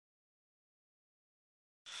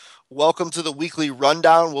Welcome to the weekly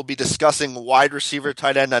rundown. We'll be discussing wide receiver,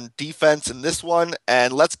 tight end, on defense in this one,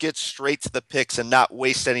 and let's get straight to the picks and not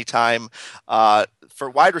waste any time. For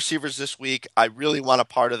wide receivers this week, I really want a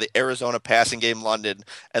part of the Arizona passing game, London,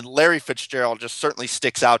 and Larry Fitzgerald just certainly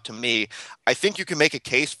sticks out to me. I think you can make a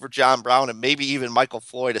case for John Brown and maybe even Michael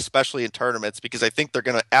Floyd, especially in tournaments, because I think they're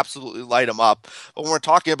going to absolutely light him up. But when we're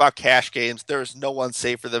talking about cash games, there is no one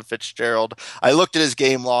safer than Fitzgerald. I looked at his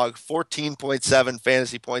game log. 14.7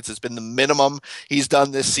 fantasy points has been the minimum he's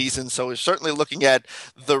done this season. So we're certainly looking at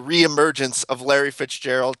the reemergence of Larry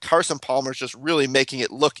Fitzgerald. Carson Palmer's just really making it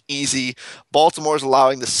look easy. Baltimore's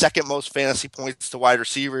allowing the second most fantasy points to wide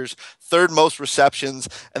receivers, third most receptions,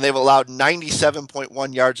 and they've allowed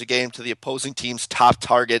 97.1 yards a game to the opposing team's top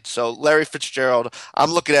target. So Larry Fitzgerald,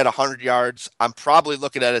 I'm looking at 100 yards. I'm probably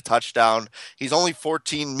looking at a touchdown. He's only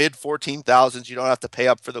mid 14,000s. You don't have to pay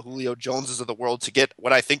up for the Julio Joneses of the world to get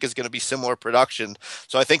what I think is going to be similar production.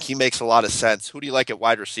 So I think he makes a lot of sense. Who do you like at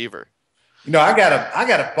wide receiver? I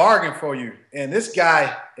got a bargain for you, and this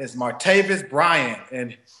guy is Martavis Bryant,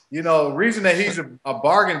 and the reason that he's a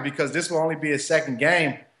bargain because this will only be his second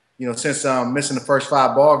game, since missing the first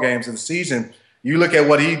 5 ball games of the season. You look at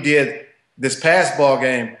what he did this past ball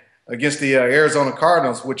game against the Arizona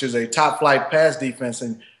Cardinals, which is a top flight pass defense,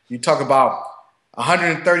 and you talk about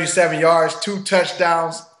 137 yards, 2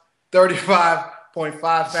 touchdowns,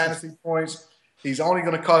 35.5 fantasy points. He's only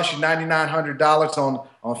going to cost you $9,900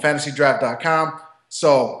 on FantasyDraft.com.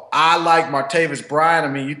 So I like Martavis Bryant. I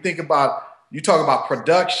mean, you talk about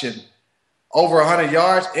production over 100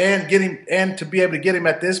 yards and to be able to get him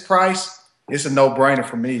at this price, it's a no-brainer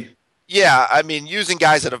for me. Yeah, I mean, using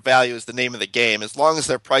guys at a value is the name of the game. As long as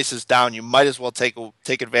their price is down, you might as well take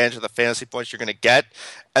advantage of the fantasy points you're going to get.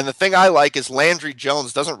 And the thing I like is Landry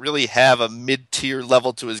Jones doesn't really have a mid-tier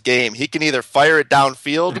level to his game. He can either fire it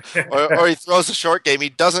downfield or he throws a short game.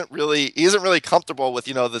 He isn't really comfortable with,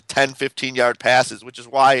 the 10, 15-yard passes, which is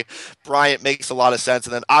why Bryant makes a lot of sense.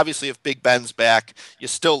 And then obviously if Big Ben's back, you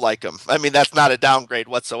still like him. I mean, that's not a downgrade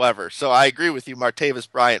whatsoever. So I agree with you,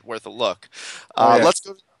 Martavis Bryant, worth a look. Oh, yeah.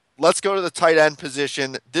 Let's go to the tight end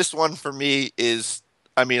position. This one for me is,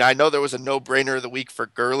 I mean, I know there was a no-brainer of the week for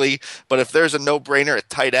Gurley, but if there's a no-brainer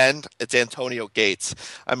at tight end, it's Antonio Gates.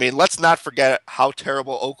 I mean, let's not forget how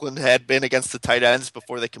terrible Oakland had been against the tight ends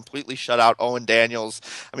before they completely shut out Owen Daniels.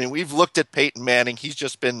 I mean, we've looked at Peyton Manning. He's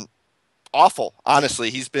just been awful.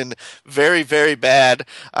 Honestly, he's been very, very bad.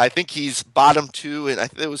 I think he's bottom 2, and I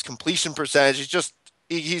think it was completion percentage.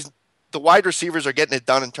 He's the wide receivers are getting it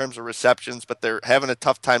done in terms of receptions, but they're having a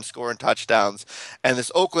tough time scoring touchdowns. And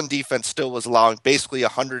this Oakland defense still was allowing basically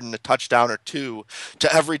 100 and a touchdown or two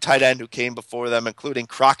to every tight end who came before them, including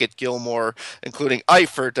Crockett Gilmore, including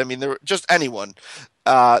Eifert. I mean, there were just anyone.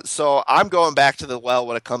 So I'm going back to the well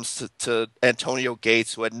when it comes to Antonio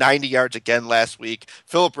Gates, who had 90 yards again last week.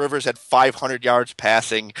 Phillip Rivers had 500 yards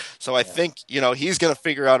passing. So I think, he's going to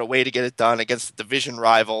figure out a way to get it done against the division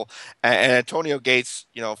rival. And Antonio Gates,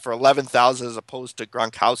 for 11,000 as opposed to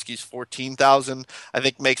Gronkowski's 14,000, I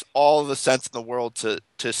think makes all the sense in the world to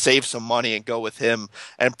save some money and go with him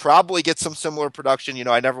and probably get some similar production.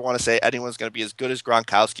 I never want to say anyone's going to be as good as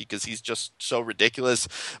Gronkowski because he's just so ridiculous,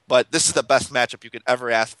 but this is the best matchup you could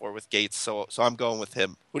ever ask for with Gates. So I'm going with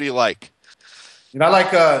him. Who do you like? I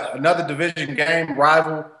like another division game,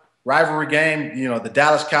 rivalry game. The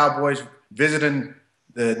Dallas Cowboys visiting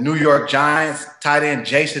the New York Giants, tight end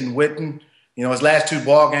Jason Witten. His last 2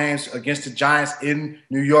 ball games against the Giants in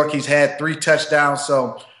New York, he's had 3 touchdowns.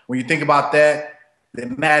 So when you think about that, the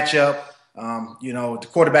matchup, the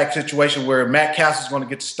quarterback situation where Matt Castle's going to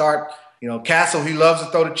get to start. Castle, he loves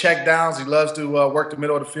to throw the check downs. He loves to work the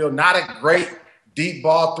middle of the field. Not a great deep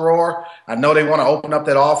ball thrower. I know they want to open up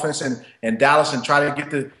that offense and Dallas and try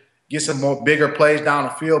to get some more bigger plays down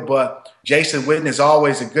the field. But Jason Witten is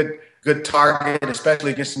always a good target,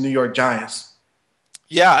 especially against the New York Giants.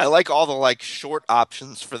 Yeah, I like all the short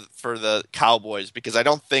options for the Cowboys because I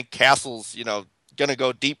don't think Castle's going to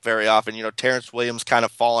go deep very often. Terrence Williams kind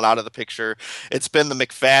of fallen out of the picture. It's been the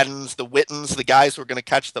McFadens, the Wittens, the guys who are going to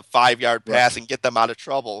catch the 5-yard pass and get them out of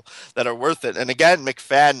trouble that are worth it. And again,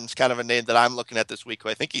 McFadden's kind of a name that I'm looking at this week.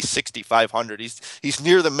 I think he's 6,500. He's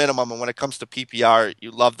near the minimum. And when it comes to PPR,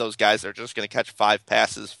 you love those guys that are just going to catch 5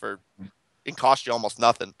 passes and cost you almost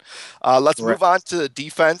nothing. Let's move on to the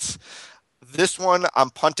defense. This one, I'm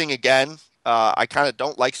punting again. I kind of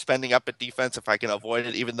don't like spending up at defense if I can avoid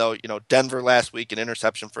it, even though, Denver last week, an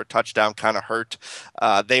interception for a touchdown kind of hurt.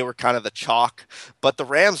 They were kind of the chalk. But the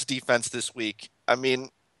Rams defense this week, I mean,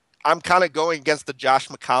 I'm kind of going against the Josh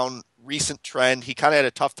McCown recent trend. He kind of had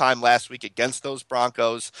a tough time last week against those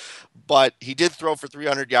Broncos, but he did throw for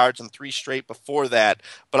 300 yards and three straight before that.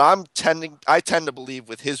 But I tend to believe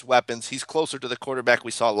with his weapons, he's closer to the quarterback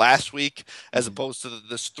we saw last week as Mhm. opposed to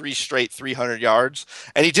this three straight 300 yards.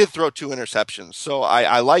 And he did throw two interceptions. So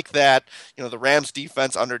I like that. The Rams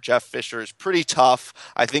defense under Jeff Fisher is pretty tough.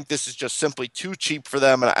 I think this is just simply too cheap for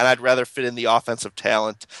them, and I'd rather fit in the offensive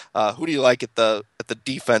talent. Who do you like at the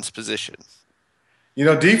defense position?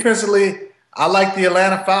 Defensively, I like the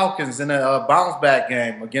Atlanta Falcons in a bounce back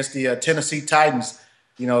game against the Tennessee Titans.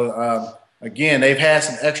 Again, they've had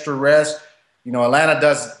some extra rest. Atlanta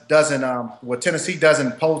doesn't Tennessee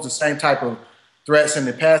doesn't pose the same type of threats in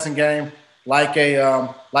the passing game like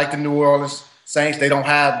the New Orleans Saints. They don't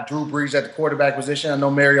have Drew Brees at the quarterback position. I know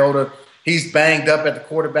Mariota, he's banged up at the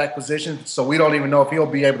quarterback position, so we don't even know if he'll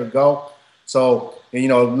be able to go. So,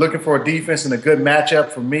 looking for a defense and a good matchup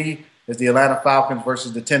for me is the Atlanta Falcons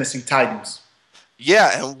versus the Tennessee Titans.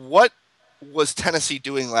 Yeah, and what was Tennessee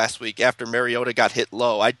doing last week after Mariota got hit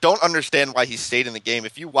low? I don't understand why he stayed in the game.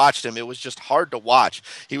 If you watched him, it was just hard to watch.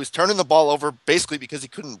 He was turning the ball over basically because he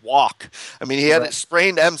couldn't walk. I mean, he had a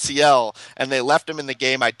sprained MCL, and they left him in the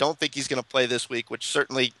game. I don't think he's going to play this week, which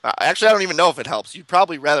certainly, actually, I don't even know if it helps. You'd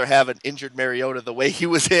probably rather have an injured Mariota the way he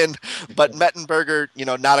was in, but Mettenberger,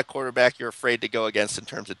 not a quarterback you're afraid to go against in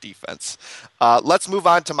terms of defense. Let's move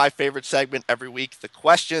on to my favorite segment every week, the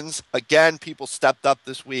questions. Again, people stepped up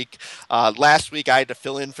this week. Last week I had to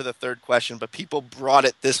fill in for the third question, but people brought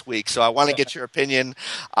it this week, so I want to get your opinion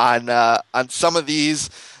on some of these.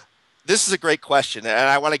 This is a great question, and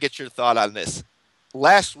I want to get your thought on this.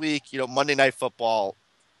 Last week, Monday Night Football,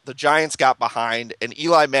 the Giants got behind, and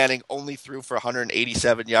Eli Manning only threw for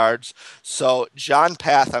 187 yards. So John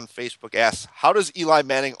Path on Facebook asks, how does Eli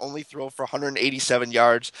Manning only throw for 187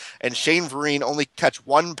 yards and Shane Vereen only catch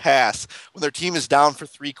one pass when their team is down for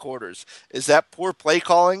three quarters? Is that poor play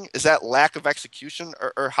calling? Is that lack of execution?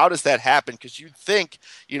 Or how does that happen? Because you'd think,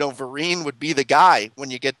 Vereen would be the guy when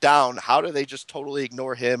you get down. How do they just totally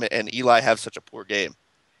ignore him and Eli have such a poor game?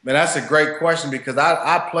 Man, that's a great question because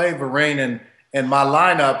I played Vereen in my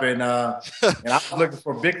lineup, and I was looking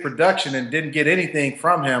for big production and didn't get anything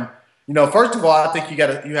from him. First of all, I think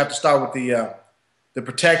you have to start with the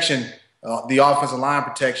protection, the offensive line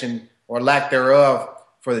protection or lack thereof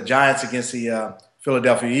for the Giants against the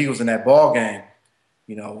Philadelphia Eagles in that ball game.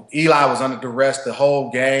 Eli was under duress the whole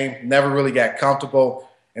game, never really got comfortable.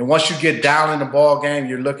 And once you get down in the ball game,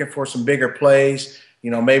 you're looking for some bigger plays.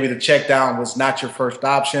 Maybe the check down was not your first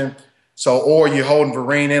option. Or you're holding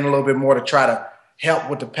Vereen in a little bit more to try to help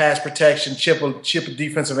with the pass protection, chip a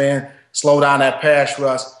defensive end, slow down that pass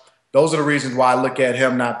rush. Those are the reasons why I look at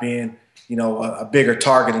him not being, a bigger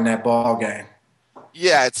target in that ball game.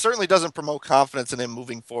 Yeah, it certainly doesn't promote confidence in him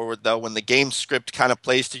moving forward, though. When the game script kind of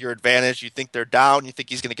plays to your advantage, you think they're down, you think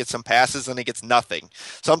he's going to get some passes, and he gets nothing.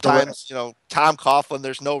 Correct. Sometimes, Tom Coughlin,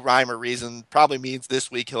 there's no rhyme or reason. Probably means this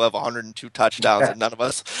week he'll have 102 touchdowns, and none of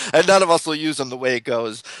us will use him the way it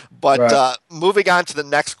goes. But Right. moving on to the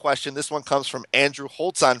next question, this one comes from Andrew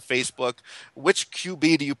Holtz on Facebook. Which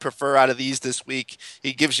QB do you prefer out of these this week?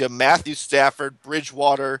 He gives you Matthew Stafford,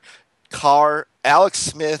 Bridgewater, Carr, Alex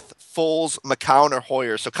Smith, Foles, McCown, or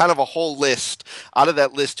Hoyer. So kind of a whole list. Out of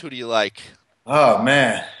that list, who do you like? Oh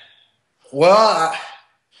man. Well,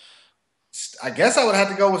 I guess I would have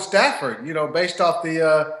to go with Stafford. Based off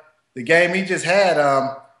the game he just had.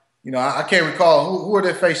 I can't recall who are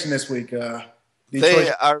they facing this week.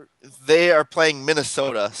 Detroit. They are playing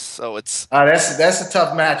Minnesota, so it's That's a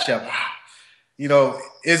tough matchup.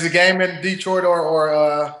 Is the game in Detroit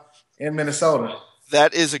or in Minnesota?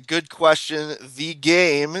 that is a good question. The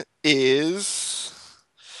game is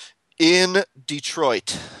in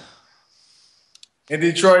Detroit. In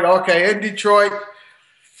Detroit, okay. In Detroit,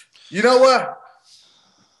 you know what?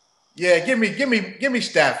 Yeah, give me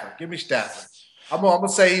Stafford. Give me Stafford. I'm gonna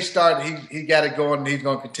say he got it going and he's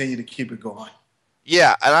gonna continue to keep it going.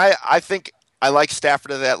 Yeah, and I think I like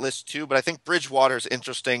Stafford in that list too, but I think Bridgewater is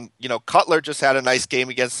interesting. Cutler just had a nice game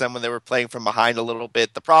against them when they were playing from behind a little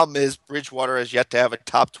bit. The problem is Bridgewater has yet to have a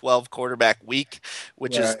top 12 quarterback week,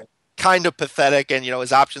 which is Right. kind of pathetic, and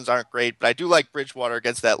his options aren't great, but I do like Bridgewater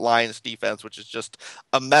against that Lions defense, which is just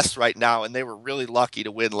a mess right now, and they were really lucky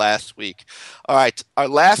to win last week. All right, our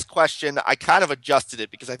last question, I kind of adjusted it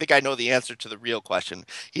because I think I know the answer to the real question.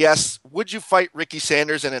 He asks, would you fight Ricky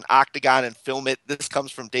Sanders in an octagon and film it? This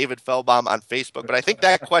comes from David Feldbaum on Facebook, but I think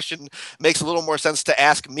that question makes a little more sense to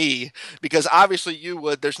ask me because obviously you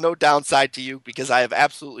would. There's no downside to you because I have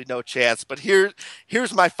absolutely no chance, but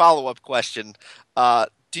here's my follow-up question.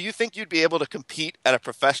 Do you think you'd be able to compete at a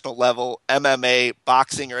professional level, MMA,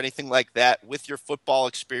 boxing, or anything like that with your football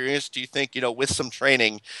experience? Do you think, with some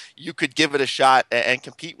training, you could give it a shot and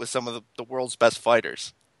compete with some of the world's best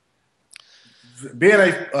fighters? Being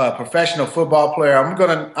a professional football player,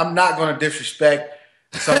 I'm not gonna disrespect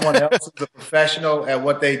someone else who's a professional at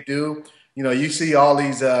what they do. You see all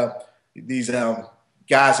these guys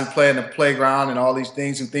who play in the playground and all these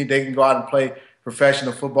things who think they can go out and play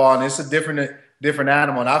professional football, and it's a different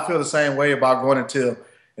animal. And I feel the same way about going into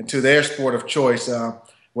their sport of choice,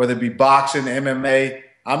 whether it be boxing, MMA.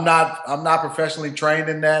 I'm not professionally trained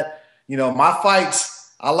in that. My fights.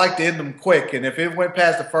 I like to end them quick, and if it went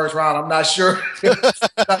past the first round, I'm not sure.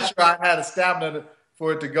 Not sure I had a stamina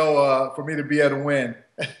for it to go for me to be able to win.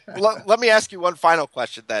 Let me ask you one final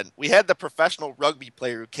question then. We had the professional rugby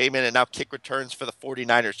player who came in and now kick returns for the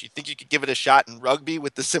 49ers. Do you think you could give it a shot in rugby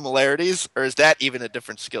with the similarities, or is that even a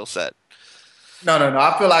different skill set? No, no, no.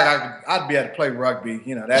 I feel like I'd be able to play rugby.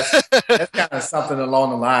 That's kind of something more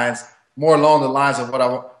along the lines of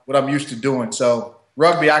what I'm used to doing. So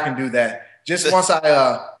rugby, I can do that. Just once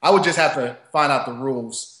I would just have to find out the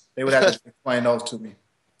rules. They would have to explain those to me.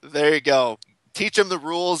 There you go. Teach him the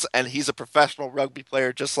rules, and he's a professional rugby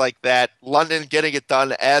player just like that. London getting it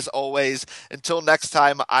done as always. Until next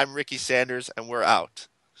time, I'm Ricky Sanders, and we're out.